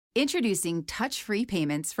Introducing touch-free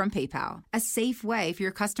payments from PayPal, a safe way for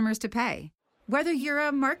your customers to pay. Whether you're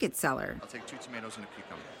a market seller, I'll take 2 tomatoes and a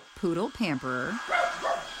cucumber, poodle pamperer,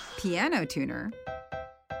 piano tuner,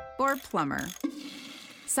 or plumber.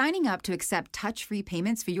 Signing up to accept touch-free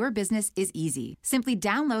payments for your business is easy. Simply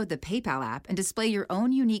download the PayPal app and display your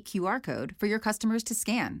own unique QR code for your customers to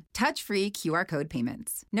scan. Touch-free QR code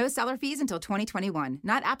payments. No seller fees until 2021.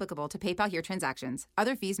 Not applicable to PayPal here transactions.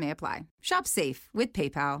 Other fees may apply. Shop safe with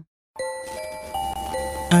PayPal.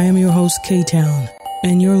 I am your host, K-Town,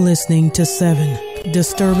 and you're listening to 7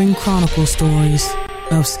 disturbing chronicle stories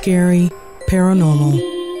of scary,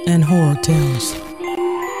 paranormal, and horror tales.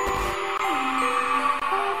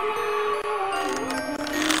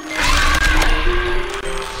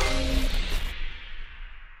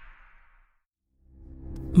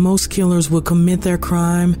 Most killers will commit their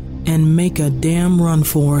crime and make a damn run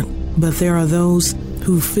for it, but there are those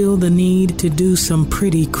who feel the need to do some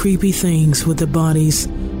pretty creepy things with the bodies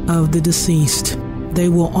of the deceased. They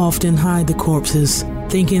will often hide the corpses,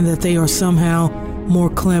 thinking that they are somehow more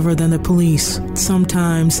clever than the police.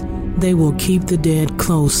 Sometimes they will keep the dead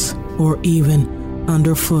close or even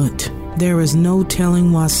underfoot. There is no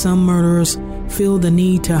telling why some murderers feel the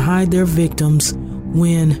need to hide their victims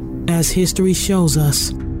when, as history shows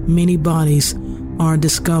us, many bodies are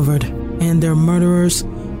discovered and their murderers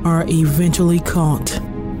are eventually caught.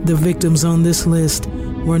 The victims on this list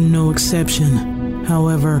were no exception.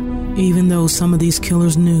 However, even though some of these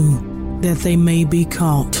killers knew that they may be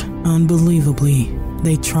caught, unbelievably,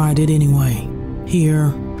 they tried it anyway.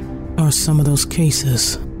 Here are some of those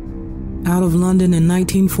cases. Out of London in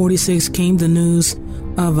 1946 came the news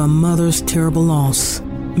of a mother's terrible loss.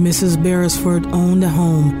 Mrs. Beresford owned a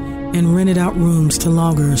home and rented out rooms to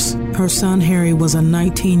loggers. Her son Harry was a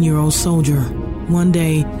 19-year-old soldier. One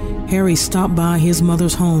day, Harry stopped by his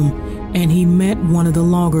mother's home and he met one of the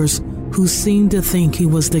loggers who seemed to think he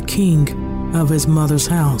was the king of his mother's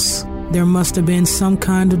house. There must have been some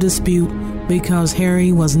kind of dispute because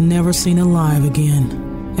Harry was never seen alive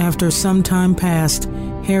again. After some time passed,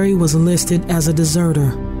 Harry was listed as a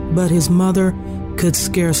deserter, but his mother could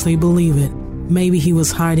scarcely believe it. Maybe he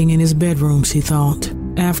was hiding in his bedroom, she thought.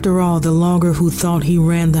 After all, the logger who thought he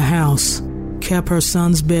ran the house kept her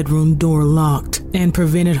son's bedroom door locked and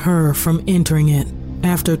prevented her from entering it.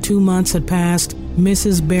 After 2 months had passed,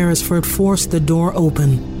 Mrs. Beresford forced the door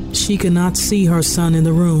open. She could not see her son in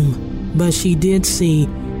the room, but she did see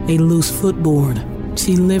a loose footboard.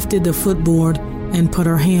 She lifted the footboard and put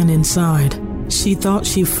her hand inside. She thought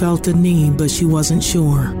she felt a knee, but she wasn't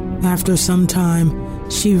sure. After some time,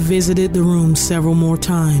 she visited the room several more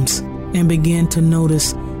times and began to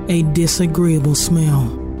notice a disagreeable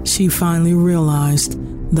smell. She finally realized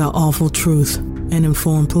the awful truth and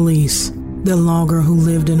informed police. The logger who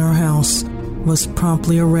lived in her house was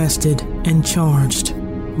promptly arrested and charged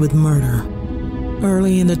with murder.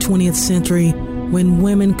 Early in the 20th century, when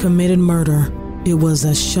women committed murder, it was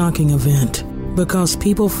a shocking event because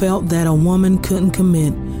people felt that a woman couldn't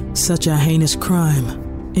commit such a heinous crime.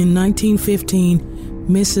 In 1915,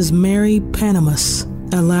 Mrs. Mary Panamus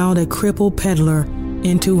allowed a crippled peddler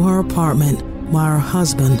into her apartment while her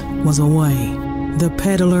husband was away. The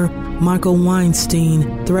peddler, Michael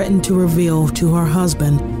Weinstein, threatened to reveal to her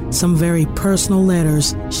husband some very personal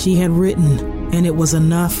letters she had written, and it was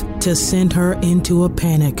enough to send her into a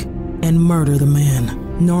panic and murder the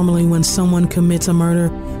man. Normally, when someone commits a murder,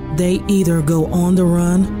 they either go on the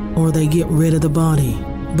run or they get rid of the body.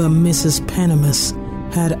 But Mrs. Panamus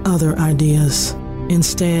had other ideas.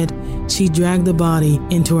 Instead, she dragged the body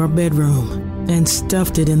into her bedroom and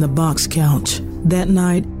stuffed it in the box couch. That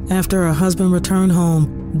night, after her husband returned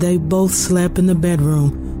home, they both slept in the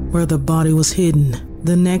bedroom where the body was hidden.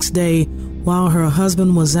 The next day, while her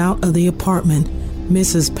husband was out of the apartment,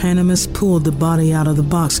 Mrs. Panamus pulled the body out of the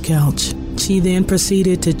box couch. She then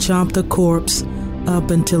proceeded to chop the corpse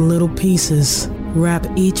up into little pieces, wrap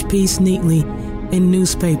each piece neatly in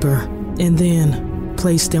newspaper, and then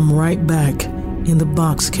place them right back in the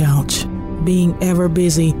box couch. Being ever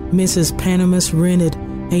busy, Mrs. Panamus rented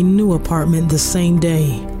a new apartment the same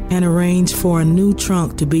day and arranged for a new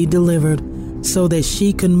trunk to be delivered so that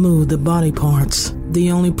she could move the body parts.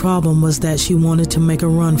 The only problem was that she wanted to make a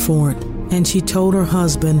run for it, and she told her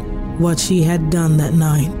husband what she had done that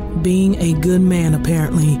night. Being a good man,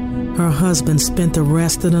 apparently, her husband spent the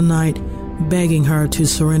rest of the night begging her to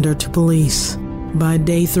surrender to police. By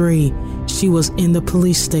day 3, she was in the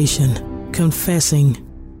police station, confessing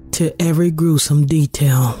to every gruesome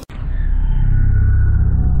detail.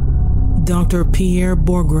 Dr. Pierre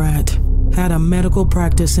Bourgrat had a medical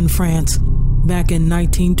practice in France back in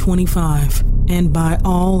 1925, and by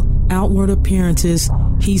all outward appearances,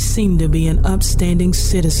 he seemed to be an upstanding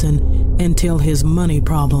citizen until his money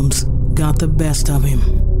problems got the best of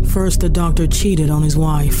him. First, the doctor cheated on his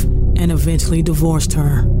wife and eventually divorced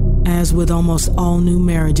her. As with almost all new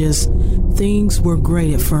marriages, things were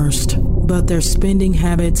great at first, but their spending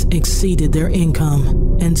habits exceeded their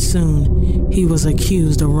income, and soon he was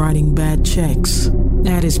accused of writing bad checks.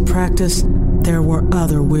 At his practice, there were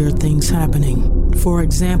other weird things happening. For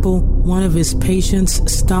example, one of his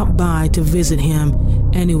patients stopped by to visit him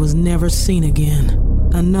and he was never seen again.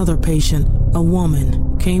 Another patient, a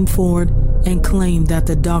woman, came forward and claimed that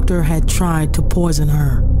the doctor had tried to poison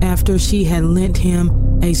her after she had lent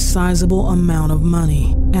him a sizable amount of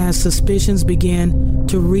money. As suspicions began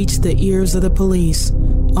to reach the ears of the police,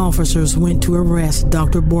 officers went to arrest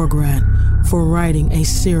Dr. Borgrat for writing a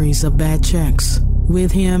series of bad checks.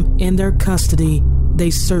 With him in their custody,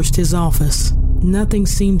 they searched his office. Nothing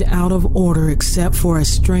seemed out of order except for a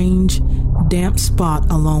strange, damp spot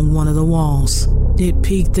along one of the walls. It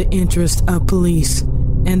piqued the interest of police,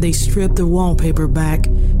 and they stripped the wallpaper back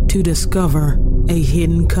to discover a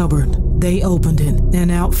hidden cupboard. They opened it,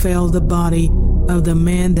 and out fell the body of the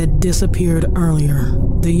man that disappeared earlier.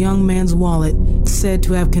 The young man's wallet, said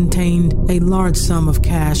to have contained a large sum of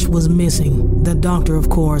cash, was missing. The doctor, of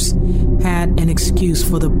course, had an excuse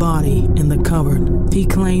for the body in the cupboard. He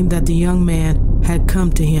claimed that the young man had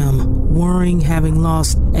come to him, worrying having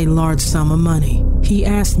lost a large sum of money. He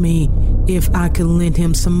asked me if I could lend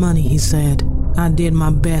him some money, he said. I did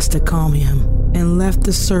my best to calm him and left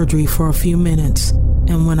the surgery for a few minutes,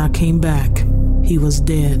 and when I came back, he was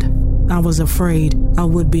dead. I was afraid I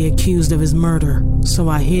would be accused of his murder, so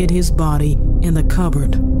I hid his body in the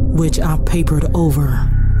cupboard, which I papered over.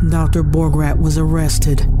 Dr. Borgrat was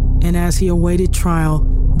arrested, and as he awaited trial,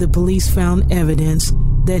 the police found evidence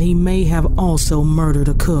that he may have also murdered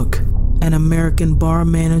a cook, an American bar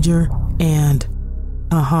manager, and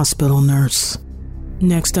a hospital nurse.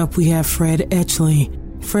 Next up, we have Fred Etchley.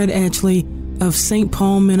 Fred Etchley of St.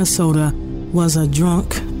 Paul, Minnesota, was a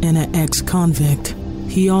drunk and an ex-convict.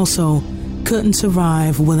 He also couldn't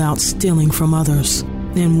survive without stealing from others.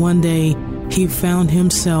 And one day, he found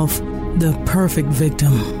himself the perfect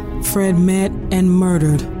victim. Fred met and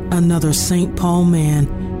murdered another St. Paul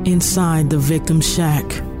man inside the victim's shack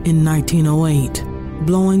in 1908,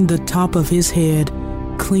 blowing the top of his head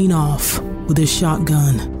clean off with his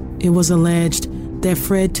shotgun. It was alleged that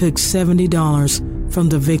Fred took $70 from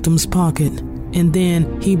the victim's pocket, and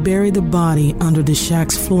then he buried the body under the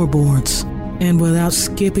shack's floorboards. And without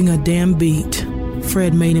skipping a damn beat,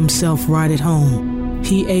 Fred made himself right at home.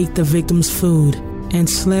 He ate the victim's food and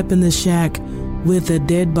slept in the shack with the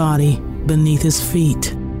dead body beneath his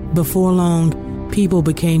feet. Before long, people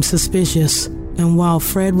became suspicious, and while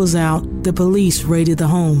Fred was out, the police raided the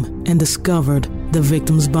home and discovered the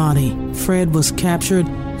victim's body. Fred was captured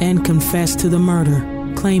and confessed to the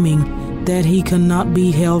murder, claiming that he could not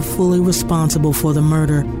be held fully responsible for the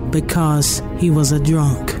murder because he was a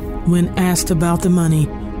drunk. When asked about the money,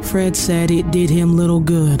 Fred said it did him little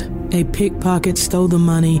good. A pickpocket stole the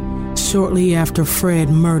money shortly after Fred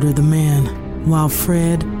murdered the man, while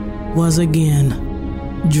Fred was again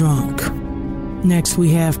drunk. Next,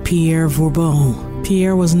 we have Pierre Vourbeau.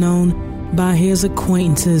 Pierre was known by his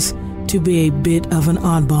acquaintances to be a bit of an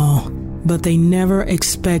oddball, but they never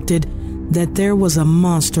expected that there was a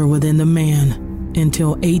monster within the man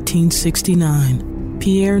until 1869.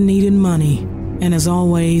 Pierre needed money, and as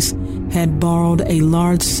always, had borrowed a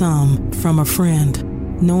large sum from a friend.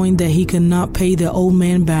 Knowing that he could not pay the old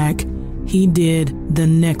man back, he did the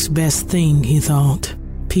next best thing, he thought.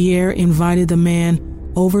 Pierre invited the man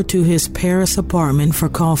over to his Paris apartment for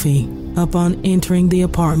coffee. Upon entering the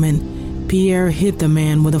apartment, Pierre hit the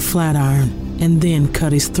man with a flat iron and then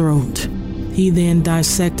cut his throat. He then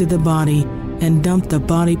dissected the body and dumped the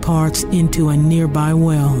body parts into a nearby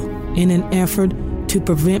well. In an effort to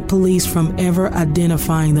prevent police from ever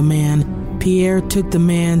identifying the man, Pierre took the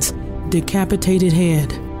man's decapitated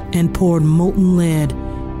head and poured molten lead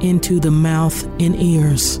into the mouth and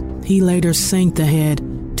ears. He later sank the head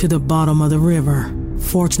to the bottom of the river.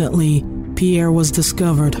 Fortunately, Pierre was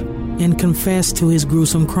discovered and confessed to his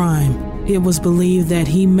gruesome crime. It was believed that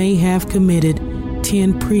he may have committed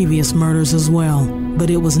 10 previous murders as well, but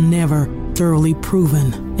it was never thoroughly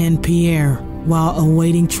proven, and Pierre, while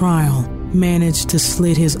awaiting trial, managed to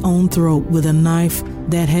slit his own throat with a knife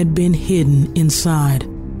that had been hidden inside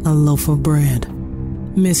a loaf of bread.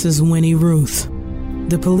 Mrs. Winnie Ruth.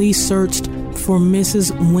 The police searched for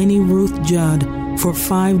Mrs. Winnie Ruth Judd for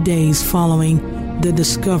 5 days following the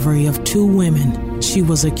discovery of 2 women she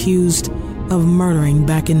was accused of murdering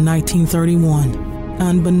back in 1931.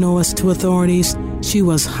 Unbeknownst to authorities, she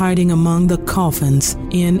was hiding among the coffins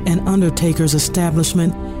in an undertaker's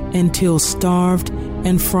establishment until, starved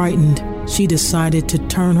and frightened, she decided to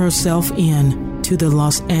turn herself in to the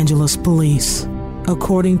Los Angeles police.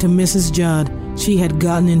 According to Mrs. Judd, she had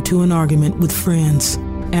gotten into an argument with friends.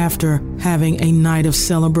 After having a night of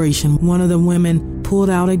celebration, one of the women pulled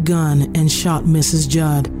out a gun and shot Mrs.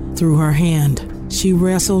 Judd through her hand. She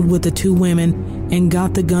wrestled with the two women and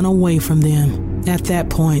got the gun away from them. At that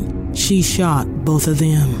point, she shot both of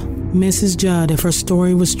them. Mrs. Judd, if her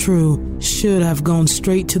story was true, should have gone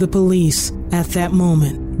straight to the police at that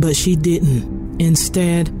moment, but she didn't.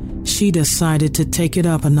 Instead, she decided to take it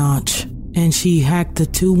up a notch, and she hacked the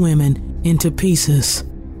two women into pieces,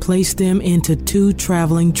 placed them into two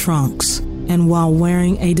traveling trunks, and while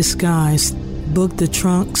wearing a disguise, booked the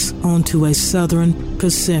trunks onto a Southern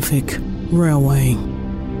Pacific Railway.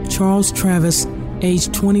 Charles Travis, age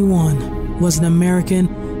 21, was an American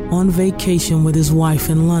on vacation with his wife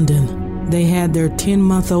in London. They had their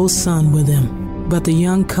 10-month-old son with them, but the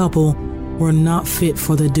young couple were not fit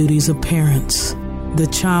for the duties of parents. The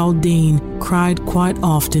child, Dean, cried quite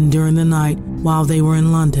often during the night while they were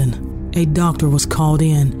in London. A doctor was called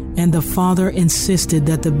in, and the father insisted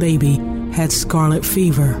that the baby had scarlet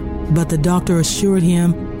fever, but the doctor assured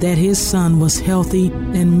him that his son was healthy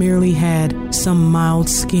and merely had some mild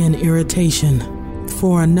skin irritation.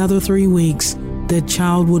 For another 3 weeks, the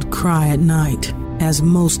child would cry at night, as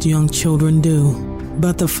most young children do.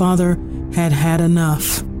 But the father had had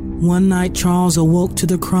enough. One night, Charles awoke to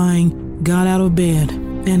the crying, got out of bed,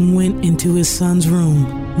 and went into his son's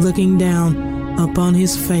room. Looking down upon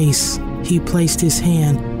his face, he placed his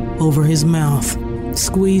hand over his mouth,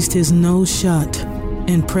 squeezed his nose shut,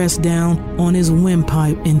 and pressed down on his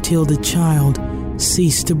windpipe until the child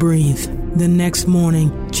ceased to breathe. The next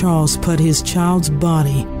morning, Charles put his child's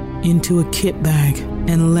body into a kit bag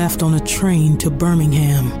and left on a train to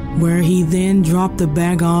Birmingham, where he then dropped the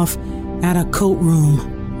bag off at a coat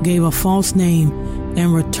room, gave a false name,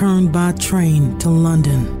 and returned by train to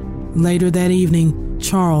London. Later that evening,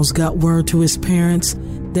 Charles got word to his parents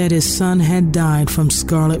that his son had died from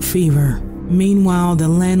scarlet fever. Meanwhile, the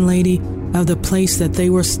landlady of the place that they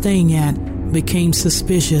were staying at became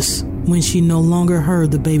suspicious when she no longer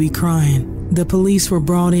heard the baby crying. The police were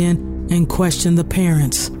brought in and questioned the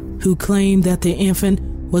parents, who claimed that the infant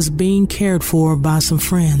was being cared for by some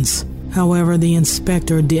friends. However, the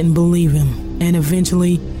inspector didn't believe him, and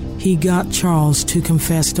eventually he got Charles to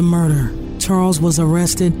confess to murder. Charles was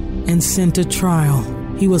arrested and sent to trial.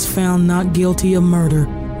 He was found not guilty of murder,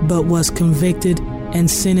 but was convicted and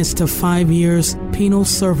sentenced to 5 years penal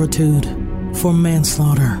servitude for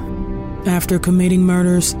manslaughter. After committing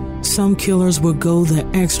murders, some killers would go the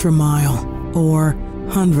extra mile, or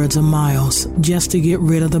hundreds of miles, just to get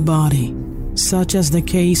rid of the body, such as the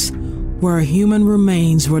case where human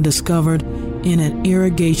remains were discovered in an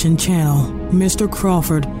irrigation channel. Mr.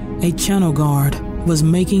 Crawford, a channel guard, was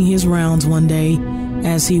making his rounds one day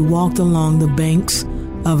as he walked along the banks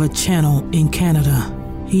of a channel in Canada.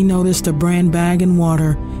 He noticed a brand bag in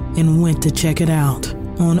water and went to check it out.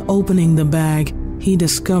 On opening the bag, he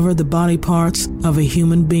discovered the body parts of a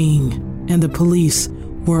human being, and the police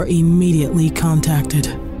were immediately contacted.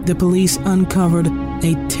 The police uncovered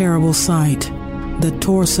a terrible sight. The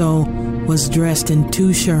torso was dressed in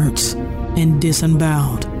 2 shirts and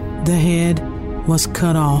disemboweled. The head was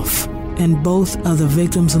cut off, and both of the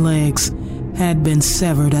victim's legs had been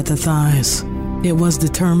severed at the thighs. It was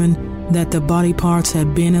determined that the body parts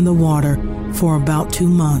had been in the water for about 2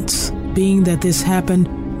 months. Being that this happened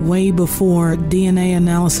way before DNA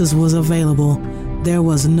analysis was available, there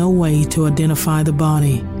was no way to identify the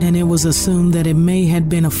body, and it was assumed that it may have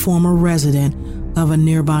been a former resident of a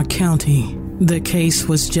nearby county. The case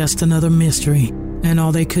was just another mystery, and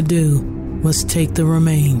all they could do was take the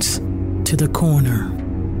remains to the coroner.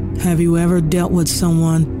 Have you ever dealt with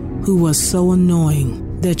someone who was so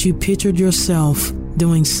annoying that you pictured yourself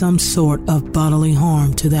doing some sort of bodily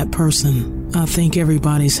harm to that person? I think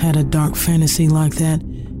everybody's had a dark fantasy like that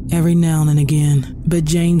every now and again, but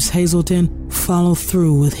James Hazelton followed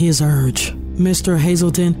through with his urge. Mr.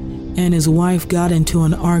 Hazelton and his wife got into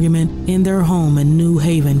an argument in their home in New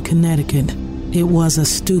Haven, Connecticut. It was a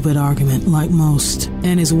stupid argument, like most,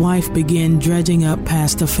 and his wife began dredging up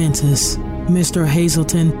past offenses. Mr.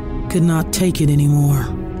 Hazelton could not take it anymore,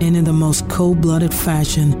 and in the most cold-blooded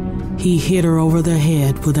fashion, he hit her over the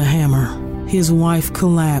head with a hammer. His wife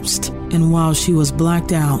collapsed, and while she was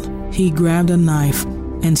blacked out, he grabbed a knife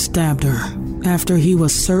and stabbed her. After he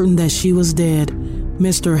was certain that she was dead,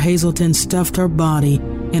 Mr. Hazelton stuffed her body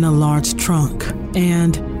in a large trunk,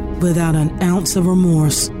 and, without an ounce of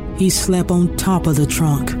remorse, he slept on top of the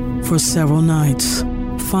trunk for several nights.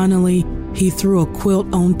 Finally, he threw a quilt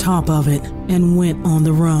on top of it and went on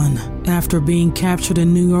the run. After being captured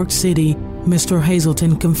in New York City, Mr.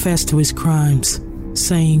 Hazelton confessed to his crimes,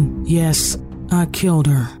 saying, "Yes, I killed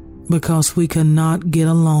her because we could not get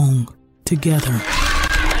along together."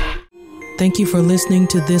 Thank you for listening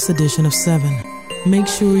to this edition of 7. Make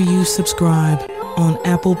sure you subscribe on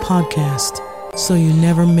Apple Podcast so you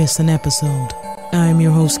never miss an episode. I am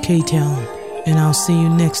your host, K-Town, and I'll see you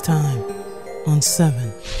next time on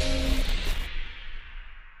 7.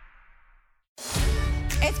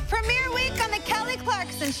 It's premiere week on the Kelly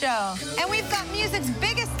Clarkson Show, and we've got music's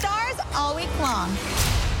biggest stars all week long.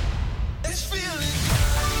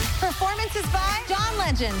 Performances by John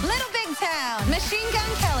Legend, Little Big Town, Machine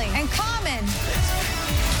Gun Kelly, and Common.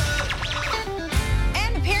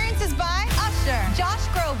 And appearances by Usher, Josh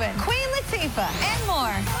Groban, Queen Latifah, and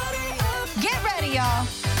more. Get ready, y'all.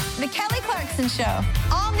 The Kelly Clarkson Show,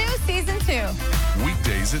 all new season 2.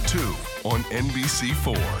 Weekdays at 2 on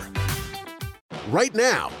NBC4. Right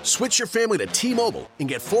now, switch your family to T-Mobile and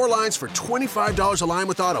get 4 lines for $25 a line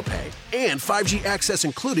with AutoPay and 5G access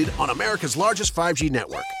included on America's largest 5G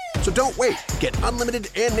network. So don't wait. Get unlimited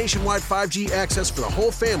and nationwide 5G access for the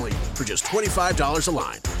whole family for just $25 a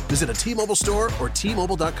line. Visit a T-Mobile store or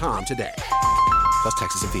T-Mobile.com today. Plus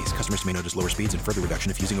taxes and fees. Customers may notice lower speeds and further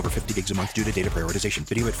reduction if using over 50 gigs a month due to data prioritization.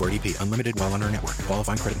 Video at 480p. Unlimited while on our network.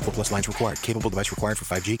 Qualifying credit and 4+ lines required. Capable device required for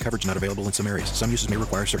 5G. Coverage not available in some areas. Some uses may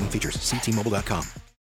require certain features. See T-Mobile.com.